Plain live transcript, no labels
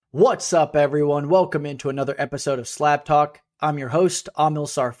What's up, everyone? Welcome into another episode of Slab Talk. I'm your host, Amil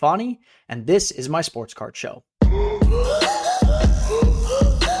Sarfani, and this is my sports card show.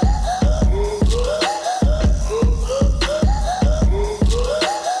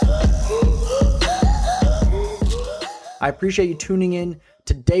 I appreciate you tuning in.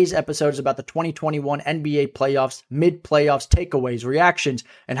 Today's episode is about the 2021 NBA playoffs, mid-playoffs, takeaways, reactions,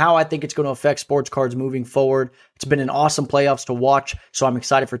 and how I think it's going to affect sports cards moving forward. It's been an awesome playoffs to watch, so I'm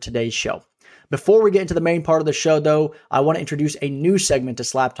excited for today's show. Before we get into the main part of the show, though, I want to introduce a new segment to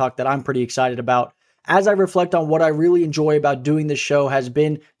Slab Talk that I'm pretty excited about. As I reflect on what I really enjoy about doing this show has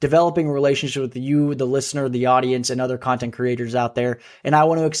been developing a relationship with you, the listener, the audience, and other content creators out there, and I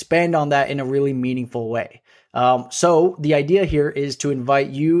want to expand on that in a really meaningful way. So the idea here is to invite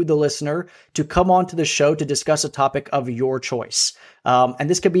you, the listener, to come on to the show to discuss a topic of your choice. And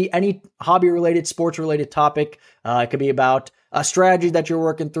this could be any hobby-related, sports-related topic. It could be about a strategy that you're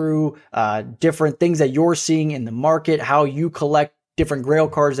working through, different things that you're seeing in the market, how you collect different grail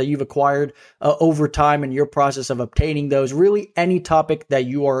cards that you've acquired over time and your process of obtaining those. Really, any topic that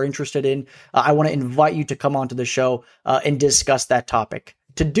you are interested in, I want to invite you to come onto the show and discuss that topic.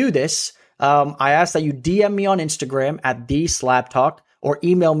 To do this, I ask that you DM me on Instagram at TheSlabTalk or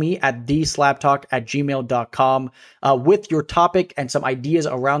email me at theslabtalk@gmail.com with your topic and some ideas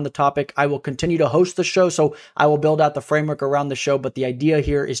around the topic. I will continue to host the show, so I will build out the framework around the show. But the idea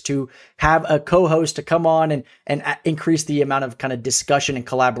here is to have a co-host to come on and increase the amount of kind of discussion and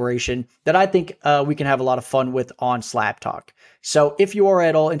collaboration that I think we can have a lot of fun with on Slab Talk. So if you are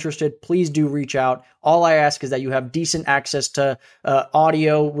at all interested, please do reach out. All I ask is that you have decent access to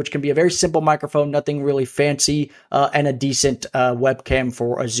audio, which can be a very simple microphone, nothing really fancy, and a decent webcam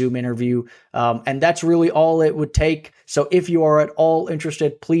for a Zoom interview. And that's really all it would take. So if you are at all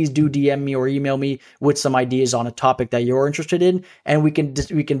interested, please do DM me or email me with some ideas on a topic that you're interested in, and we can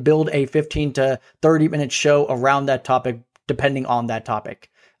build a 15 to 30 minute show around that topic, depending on that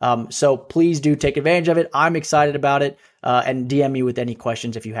topic. So please do take advantage of it. I'm excited about it, and DM me with any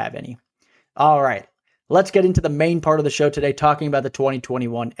questions if you have any. All right, let's get into the main part of the show today, talking about the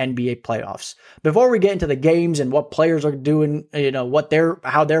 2021 NBA playoffs. Before we get into the games and what players are doing,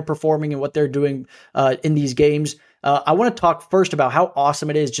 how they're performing and what they're doing in these games, I want to talk first about how awesome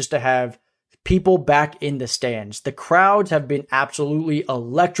it is just to have people back in the stands. The crowds have been absolutely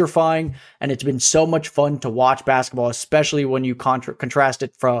electrifying, and it's been so much fun to watch basketball, especially when you contrast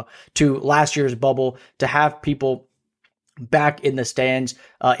it to last year's bubble, to have people back in the stands.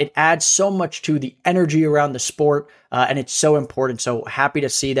 It adds so much to the energy around the sport, and it's so important. So happy to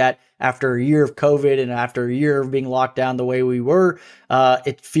see that after a year of COVID and after a year of being locked down the way we were,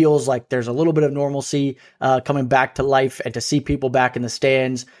 it feels like there's a little bit of normalcy coming back to life, and to see people back in the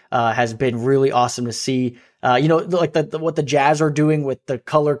stands has been really awesome to see. Like what the Jazz are doing with the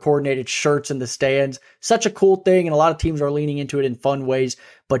color coordinated shirts in the stands, such a cool thing. And a lot of teams are leaning into it in fun ways,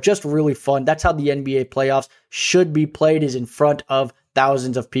 but just really fun. That's how the NBA playoffs should be played, is in front of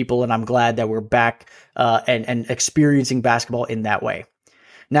thousands of people. And I'm glad that we're back and experiencing basketball in that way.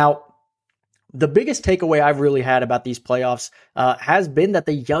 Now, the biggest takeaway I've really had about these playoffs has been that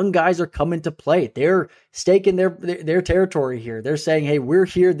the young guys are coming to play. They're staking their territory here. They're saying, hey, we're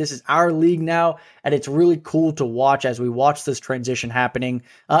here. This is our league now. And it's really cool to watch as we watch this transition happening.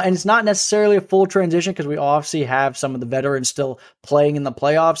 And it's not necessarily a full transition, because we obviously have some of the veterans still playing in the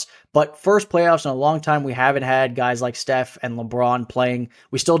playoffs. But first playoffs in a long time, we haven't had guys like Steph and LeBron playing.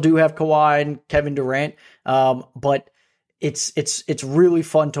 We still do have Kawhi and Kevin Durant. But it's really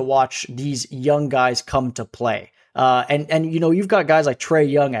fun to watch these young guys come to play. And you've got guys like Trae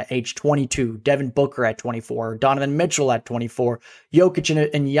Young at age 22, Devin Booker at 24, Donovan Mitchell at 24,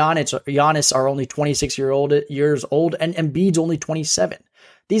 Jokic and Giannis are only 26 years old, and Embiid's only 27.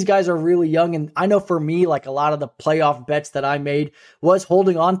 These guys are really young, and I know for me, like a lot of the playoff bets that I made was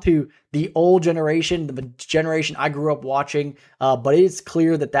holding on to the old generation, the generation I grew up watching. But it's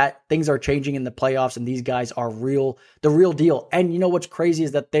clear that things are changing in the playoffs, and these guys are the real deal. And what's crazy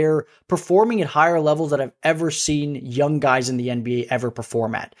is that they're performing at higher levels that I've ever seen young guys in the NBA ever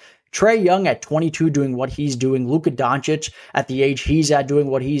perform at. Trae Young at 22 doing what he's doing. Luka Doncic at the age he's at doing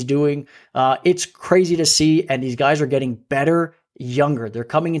what he's doing. It's crazy to see, and these guys are getting better younger. They're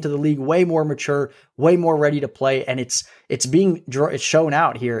coming into the league way more mature, way more ready to play, and it's shown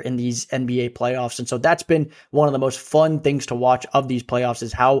out here in these NBA playoffs. And so that's been one of the most fun things to watch of these playoffs,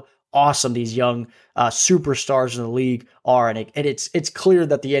 is how awesome these young superstars in the league are. And it's clear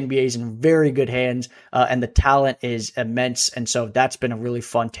that the NBA is in very good hands, and the talent is immense. And so that's been a really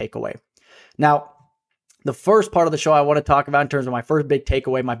fun takeaway. Now, the first part of the show I want to talk about in terms of my first big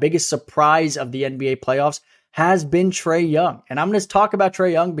takeaway, my biggest surprise of the NBA playoffs, has been Trae Young. And I'm going to talk about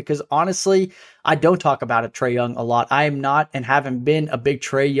Trae Young because honestly, I don't talk about it, Trae Young, a lot. I am not and haven't been a big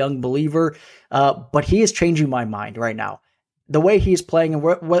Trae Young believer, but he is changing my mind right now. The way he's playing, and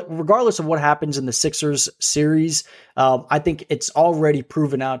regardless of what happens in the Sixers series, I think it's already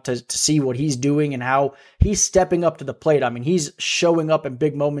proven out to see what he's doing and how he's stepping up to the plate. I mean, he's showing up in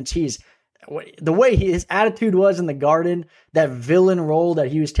big moments. The way his attitude was in the Garden, that villain role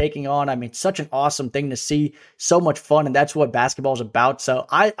that he was taking on. I mean, such an awesome thing to see. So much fun, and that's what basketball is about. So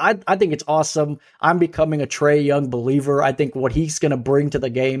I think it's awesome. I'm becoming a Trae Young believer. I think what he's going to bring to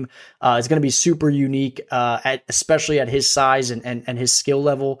the game is going to be super unique, especially at his size and his skill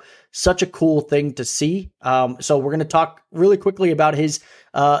level. Such a cool thing to see. So we're going to talk really quickly about his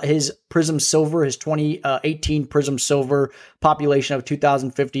Prism Silver, his 2018 Prism Silver population of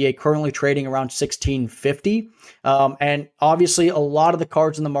 2,058, currently trading around 1,650. And obviously a lot of the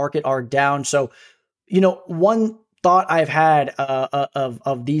cards in the market are down. So, one thought I've had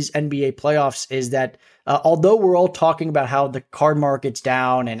of these NBA playoffs is that although we're all talking about how the card market's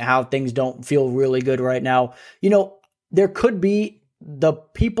down and how things don't feel really good right now, there could be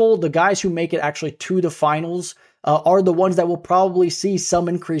the guys who make it actually to the finals are the ones that will probably see some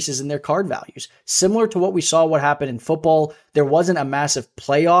increases in their card values. Similar to what we saw what happened in football, there wasn't a massive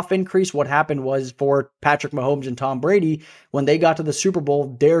playoff increase. What happened was for Patrick Mahomes and Tom Brady, when they got to the Super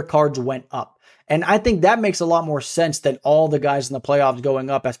Bowl, their cards went up. And I think that makes a lot more sense than all the guys in the playoffs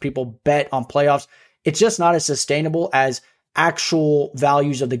going up as people bet on playoffs. It's just not as sustainable as actual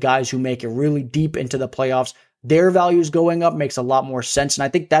values of the guys who make it really deep into the playoffs. Their values going up makes a lot more sense. And I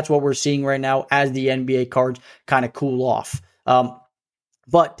think that's what we're seeing right now as the NBA cards kind of cool off.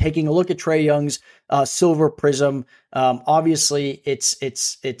 But taking a look at Trae Young's Silver Prism, obviously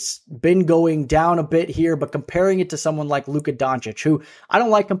it's been going down a bit here, but comparing it to someone like Luka Doncic, who I don't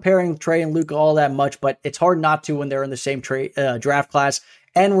like comparing Trae and Luka all that much, but it's hard not to when they're in the same draft class.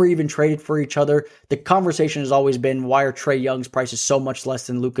 And we're even traded for each other. The conversation has always been, why are Trae Young's prices so much less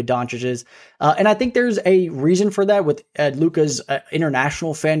than Luka Doncic's? And I think there's a reason for that with Luka's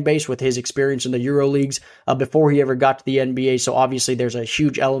international fan base, with his experience in the Euro leagues before he ever got to the NBA. So obviously there's a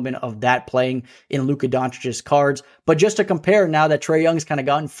huge element of that playing in Luka Doncic's cards. But just to compare, now that Trae Young's kind of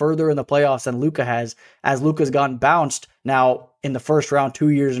gotten further in the playoffs than Luka has, as Luka's gotten bounced now in the first round 2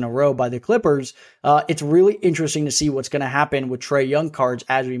 years in a row by the Clippers, it's really interesting to see what's going to happen with Trae Young cards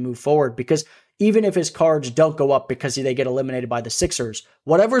as we move forward, because even if his cards don't go up because they get eliminated by the Sixers,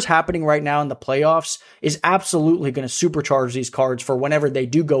 whatever's happening right now in the playoffs is absolutely going to supercharge these cards for whenever they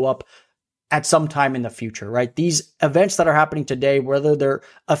do go up at some time in the future, right? These events that are happening today, whether they're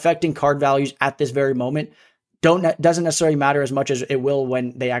affecting card values at this very moment, doesn't necessarily matter as much as it will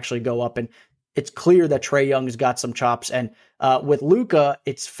when they actually go up. And it's clear that Trae Young's got some chops. And with Luka,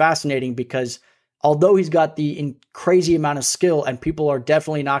 it's fascinating because although he's got the crazy amount of skill and people are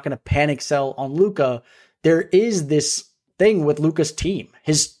definitely not going to panic sell on Luka, there is this thing with Luka's team.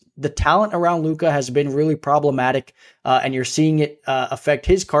 The talent around Luka has been really problematic, and you're seeing it affect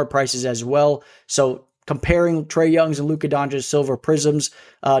his card prices as well. So comparing Trae Young's and Luka Doncic's Silver Prisms,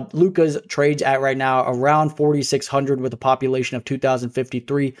 Luka's trades at right now around 4,600 with a population of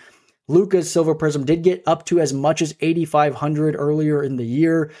 2,053. Luka's Silver Prism did get up to as much as 8,500 earlier in the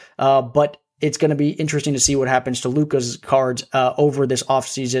year, but it's going to be interesting to see what happens to Luka's cards over this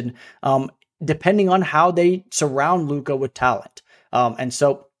offseason, depending on how they surround Luka with talent. And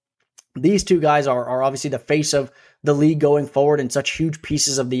so these two guys are obviously the face of the league going forward and such huge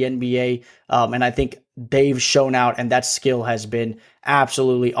pieces of the NBA. And I think they've shown out, and that skill has been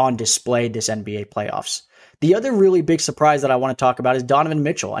absolutely on display this NBA playoffs. The other really big surprise that I want to talk about is Donovan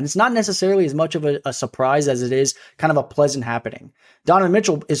Mitchell. And it's not necessarily as much of a surprise as it is kind of a pleasant happening. Donovan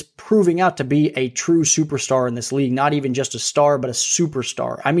Mitchell is proving out to be a true superstar in this league, not even just a star, but a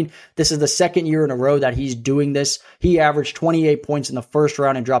superstar. I mean, this is the second year in a row that he's doing this. He averaged 28 points in the first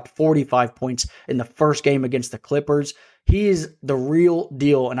round and dropped 45 points in the first game against the Clippers. He is the real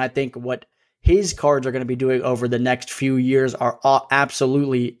deal. And I think what his cards are going to be doing over the next few years are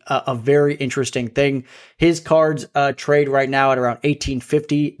absolutely a very interesting thing. His cards trade right now at around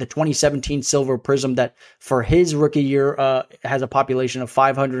 1,850. The 2017 Silver Prism that for his rookie year has a population of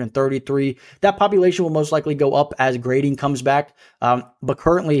 533. That population will most likely go up as grading comes back. But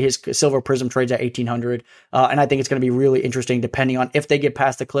currently his Silver Prism trades at 1,800. And I think it's going to be really interesting depending on if they get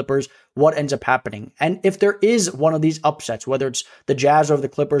past the Clippers, what ends up happening. And if there is one of these upsets, whether it's the Jazz or the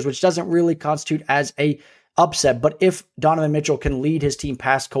Clippers, which doesn't really constitute as a upset, but if Donovan Mitchell can lead his team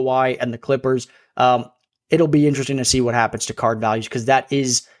past Kawhi and the Clippers, it'll be interesting to see what happens to card values, because that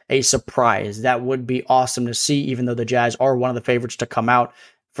is a surprise. That would be awesome to see, even though the Jazz are one of the favorites to come out.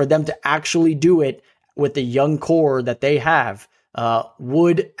 For them to actually do it with the young core that they have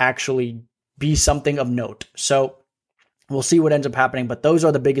would actually be something of note. So we'll see what ends up happening, but those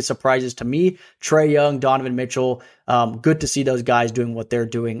are the biggest surprises to me. Trae Young, Donovan Mitchell, good to see those guys doing what they're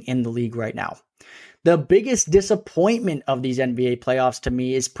doing in the league right now. The biggest disappointment of these NBA playoffs to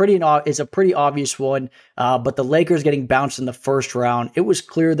me is a pretty obvious one, but the Lakers getting bounced in the first round. It was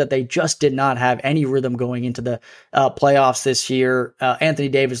clear that they just did not have any rhythm going into the playoffs this year. Anthony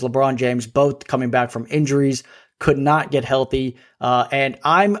Davis, LeBron James, both coming back from injuries, could not get healthy. And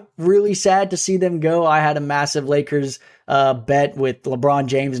I'm really sad to see them go. I had a massive Lakers bet with LeBron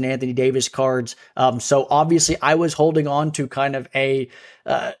James and Anthony Davis cards. So obviously I was holding on to kind of a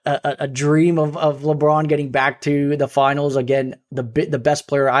dream of LeBron getting back to the finals. Again, the best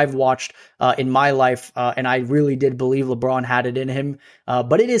player I've watched in my life. And I really did believe LeBron had it in him.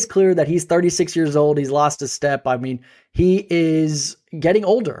 But it is clear that he's 36 years old. He's lost a step. I mean, he is getting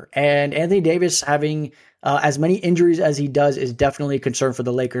older, and Anthony Davis having as many injuries as he does is definitely a concern for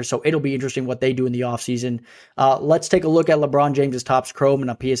the Lakers. So it'll be interesting what they do in the offseason. Let's take a look at LeBron James's Topps Chrome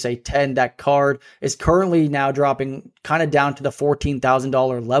and a PSA 10. That card is currently now dropping kind of down to the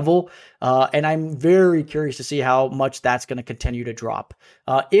 $14,000 level. And I'm very curious to see how much that's going to continue to drop.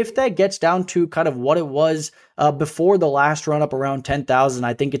 If that gets down to kind of what it was before the last run up around 10,000,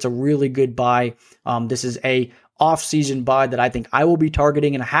 I think it's a really good buy. This is a off-season buy that I think I will be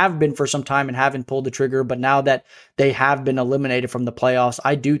targeting and have been for some time and haven't pulled the trigger. But now that they have been eliminated from the playoffs,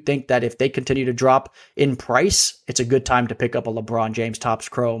 I do think that if they continue to drop in price, it's a good time to pick up a LeBron James Topps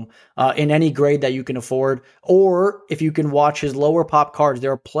Chrome in any grade that you can afford. Or if you can watch his lower pop cards,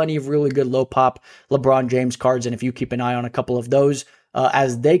 there are plenty of really good low pop LeBron James cards. And if you keep an eye on a couple of those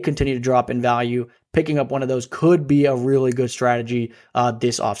as they continue to drop in value, picking up one of those could be a really good strategy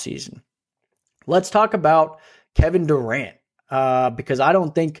this offseason. Let's talk about Kevin Durant, because I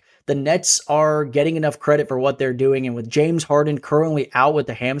don't think the Nets are getting enough credit for what they're doing. And with James Harden currently out with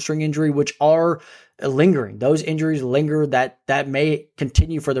the hamstring injury, which are lingering, those injuries linger, that may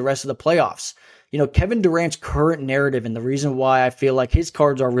continue for the rest of the playoffs. You know, Kevin Durant's current narrative, and the reason why I feel like his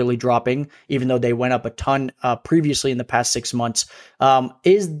cards are really dropping, even though they went up a ton previously in the past 6 months,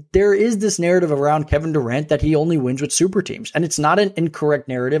 is there is this narrative around Kevin Durant that he only wins with super teams. And it's not an incorrect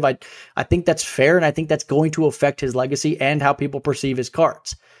narrative. I think that's fair, and I think that's going to affect his legacy and how people perceive his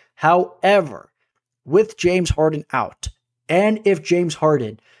cards. However, with James Harden out, and if James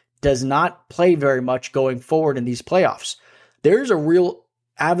Harden does not play very much going forward in these playoffs, there's a real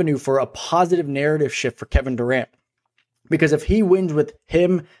avenue for a positive narrative shift for Kevin Durant. Because if he wins with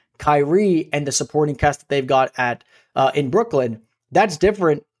him, Kyrie, and the supporting cast that they've got at in Brooklyn, that's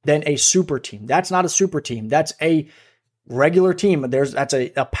different than a super team. That's not a super team. That's a regular team. That's a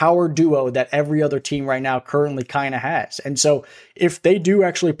power duo that every other team right now currently kind of has. And so if they do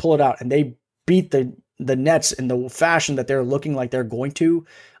actually pull it out and they beat the Nets in the fashion that they're looking like they're going to,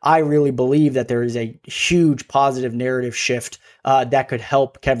 I really believe that there is a huge positive narrative shift that could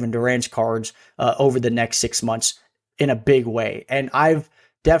help Kevin Durant's cards over the next 6 months in a big way. And I've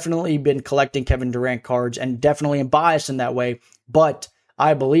definitely been collecting Kevin Durant cards and definitely am biased in that way, but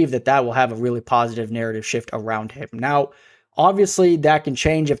I believe that will have a really positive narrative shift around him. Now, obviously, that can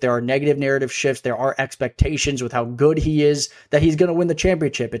change if there are negative narrative shifts. There are expectations with how good he is, that he's going to win the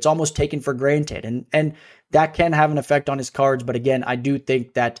championship. It's almost taken for granted. And that can have an effect on his cards. But again, I do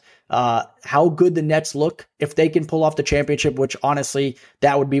think that how good the Nets look, if they can pull off the championship, which honestly,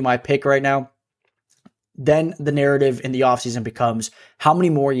 that would be my pick right now, then the narrative in the offseason becomes how many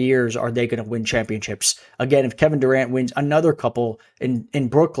more years are they going to win championships? Again, if Kevin Durant wins another couple in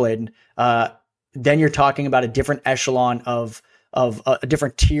Brooklyn, then you're talking about a different echelon of a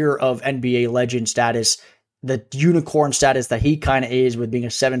different tier of NBA legend status, the unicorn status that he kind of is with being a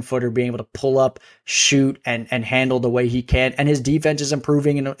 7-footer, being able to pull up, shoot, and handle the way he can. And his defense is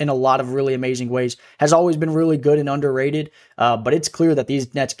improving in a lot of really amazing ways. Has always been really good and underrated. But it's clear that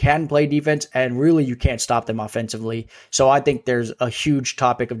these Nets can play defense, and really you can't stop them offensively. So I think there's a huge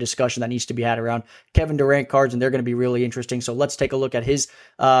topic of discussion that needs to be had around Kevin Durant cards, and they're going to be really interesting. So let's take a look at his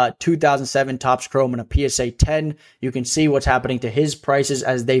 2007 Topps Chrome and a PSA 10. You can see what's happening to his prices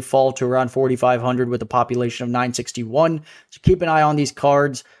as they fall to around 4,500 with a population of 961. So keep an eye on these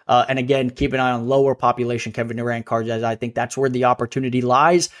cards. And again, keep an eye on lower population Kevin Durant cards, as I think that's where the opportunity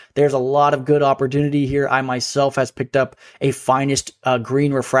lies. There's a lot of good opportunity here. I myself has picked up a finest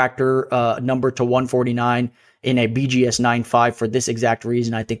green refractor number to 149 in a BGS 9.5 for this exact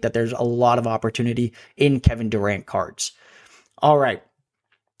reason. I think that there's a lot of opportunity in Kevin Durant cards. All right.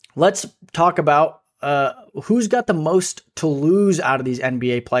 Let's talk about who's got the most to lose out of these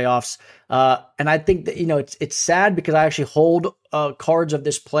NBA playoffs. And I think that, it's sad because I actually hold cards of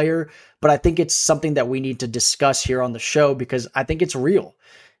this player, but I think it's something that we need to discuss here on the show because I think it's real.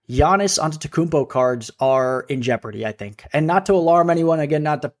 Giannis Antetokounmpo cards are in jeopardy, I think. And not to alarm anyone, again,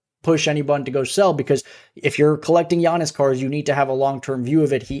 not to push anyone to go sell, because if you're collecting Giannis cards, you need to have a long-term view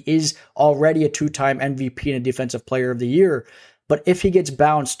of it. He is already a 2-time MVP and a Defensive Player of the Year. But if he gets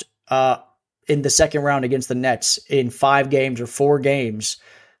bounced in the second round against the Nets in 5 games or 4 games,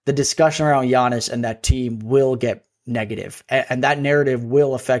 the discussion around Giannis and that team will get negative. And that narrative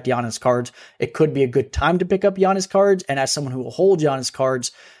will affect Giannis cards. It could be a good time to pick up Giannis cards. And as someone who will hold Giannis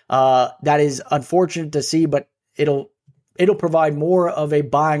cards, that is unfortunate to see, but it'll provide more of a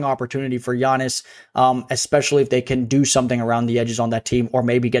buying opportunity for Giannis, especially if they can do something around the edges on that team, or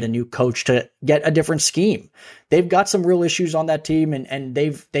maybe get a new coach to get a different scheme. They've got some real issues on that team, and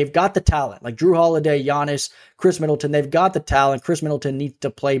they've got the talent, like Jrue Holiday, Giannis, Chris Middleton. They've got the talent. Chris Middleton needs to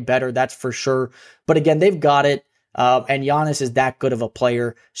play better, that's for sure. But again, they've got it. And Giannis is that good of a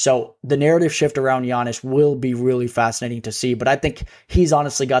player. So the narrative shift around Giannis will be really fascinating to see, but I think he's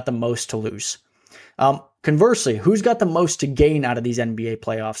honestly got the most to lose. Conversely, who's got the most to gain out of these NBA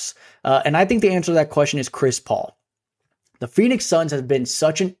playoffs? And I think the answer to that question is Chris Paul. The Phoenix Suns have been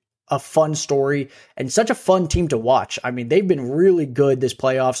such a fun story and such a fun team to watch. I mean, they've been really good this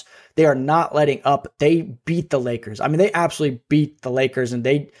playoffs. They are not letting up. They beat the Lakers. I mean, they absolutely beat the Lakers, and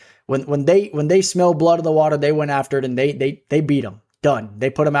when they smell blood in the water, they went after it and they beat them. Done. They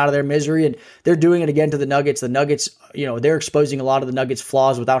put them out of their misery, and they're doing it again to the Nuggets. The Nuggets, they're exposing a lot of the Nuggets'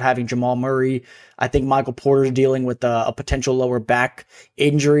 flaws without having Jamal Murray. I think Michael Porter's dealing with a potential lower back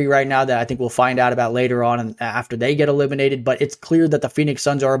injury right now that I think we'll find out about later on and after they get eliminated. But it's clear that the Phoenix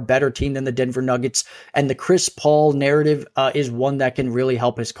Suns are a better team than the Denver Nuggets, and the Chris Paul narrative is one that can really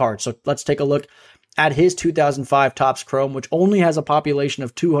help his card. So let's take a look at his 2005 Topps Chrome, which only has a population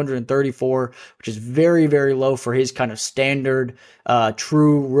of 234, which is very, very low for his kind of standard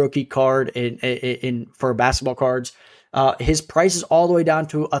true rookie card in for basketball cards. His price is all the way down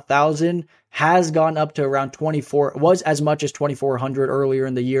to $1,000, has gone up to around 24, was as much as 2,400 earlier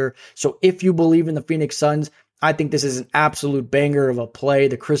in the year. So if you believe in the Phoenix Suns, I think this is an absolute banger of a play,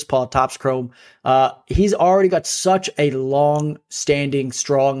 the Chris Paul Topps Chrome. He's already got such a long-standing,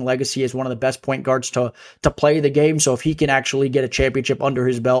 strong legacy as one of the best point guards to play the game. So if he can actually get a championship under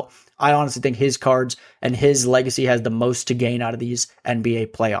his belt, I honestly think his cards and his legacy has the most to gain out of these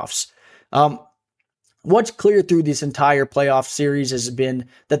NBA playoffs. What's clear through this entire playoff series has been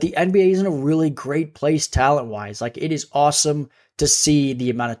that the NBA is in a really great place talent-wise. Like, it is awesome to see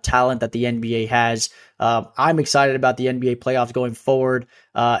the amount of talent that the NBA has. I'm excited about the NBA playoffs going forward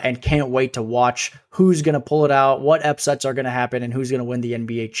and can't wait to watch who's going to pull it out, what upsets are going to happen, and who's going to win the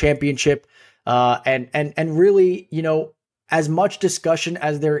NBA championship. And really, as much discussion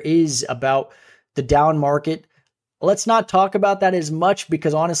as there is about the down market, let's not talk about that as much,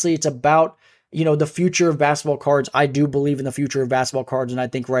 because honestly, it's about the future of basketball cards. I do believe in the future of basketball cards. And I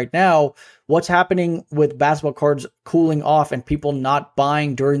think right now, what's happening with basketball cards cooling off and people not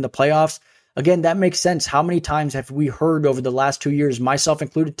buying during the playoffs, again, that makes sense. How many times have we heard over the last 2 years, myself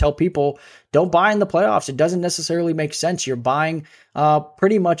included, tell people, don't buy in the playoffs. It doesn't necessarily make sense. You're buying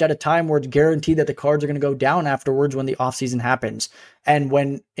pretty much at a time where it's guaranteed that the cards are going to go down afterwards when the offseason happens. And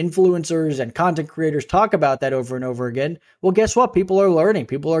when influencers and content creators talk about that over and over again, well, guess what? People are learning.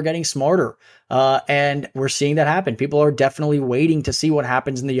 People are getting smarter. And we're seeing that happen. People are definitely waiting to see what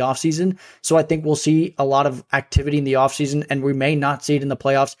happens in the offseason. So I think we'll see a lot of activity in the offseason, and we may not see it in the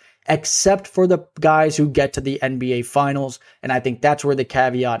playoffs, except for the guys who get to the NBA Finals. And I think that's where the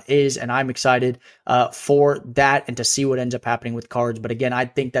caveat is. And I'm excited for that and to see what ends up happening with cards. But again, I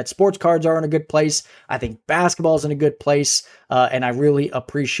think that sports cards are in a good place. I think basketball is in a good place. And I really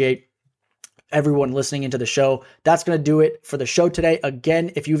appreciate everyone listening into the show. That's going to do it for the show today.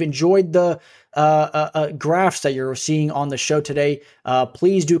 Again, if you've enjoyed the graphs that you're seeing on the show today,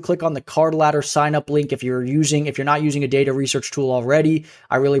 please do click on the Card Ladder sign up link if you're not using a data research tool already.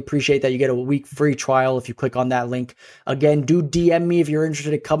 I really appreciate that. You get a week free trial if you click on that link. Again, do DM me if you're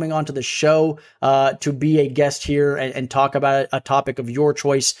interested in coming onto the show to be a guest here and talk about a topic of your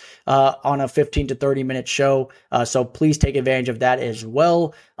choice on a 15 to 30 minute show. So please take advantage of that as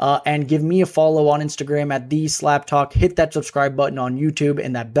well. And give me a follow on Instagram at @TheSlapTalk. Hit that subscribe button on YouTube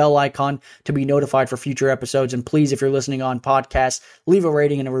and that bell icon to be notified for future episodes. And please, if you're listening on podcasts, leave a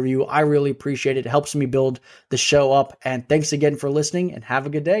rating and a review. I really appreciate it. It helps me build the show up. And thanks again for listening, and have a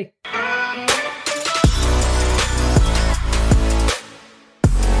good day.